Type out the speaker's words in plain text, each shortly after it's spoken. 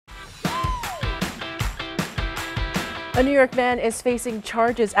A New York man is facing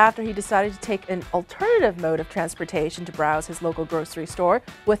charges after he decided to take an alternative mode of transportation to browse his local grocery store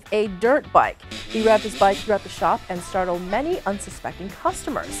with a dirt bike. He revved his bike throughout the shop and startled many unsuspecting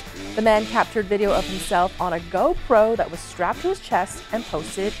customers. The man captured video of himself on a GoPro that was strapped to his chest and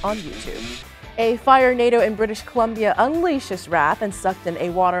posted it on YouTube. A firenado in British Columbia unleashed his wrath and sucked in a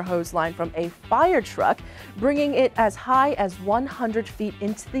water hose line from a fire truck, bringing it as high as 100 feet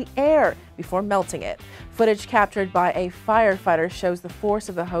into the air before melting it. Footage captured by a firefighter shows the force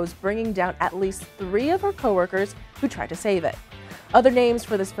of the hose bringing down at least 3 of her coworkers who tried to save it. Other names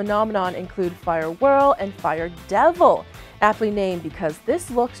for this phenomenon include fire whirl and fire devil, aptly named because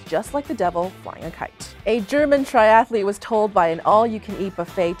this looks just like the devil flying a kite. A German triathlete was told by an all-you-can-eat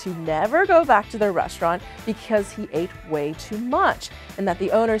buffet to never go back to their restaurant because he ate way too much, and that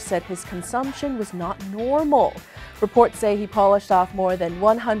the owner said his consumption was not normal. Reports say he polished off more than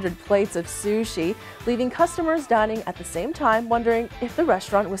 100 plates of sushi, leaving customers dining at the same time wondering if the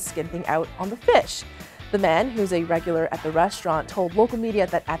restaurant was skimping out on the fish. The man, who's a regular at the restaurant, told local media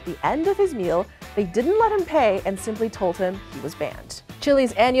that at the end of his meal, they didn't let him pay and simply told him he was banned.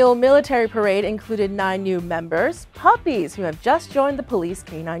 Chile's annual military parade included 9 new members, puppies who have just joined the police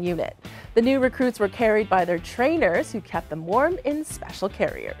canine unit. The new recruits were carried by their trainers who kept them warm in special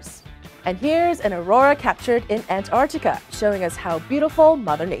carriers. And here's an aurora captured in Antarctica, showing us how beautiful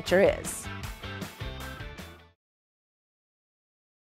Mother Nature is.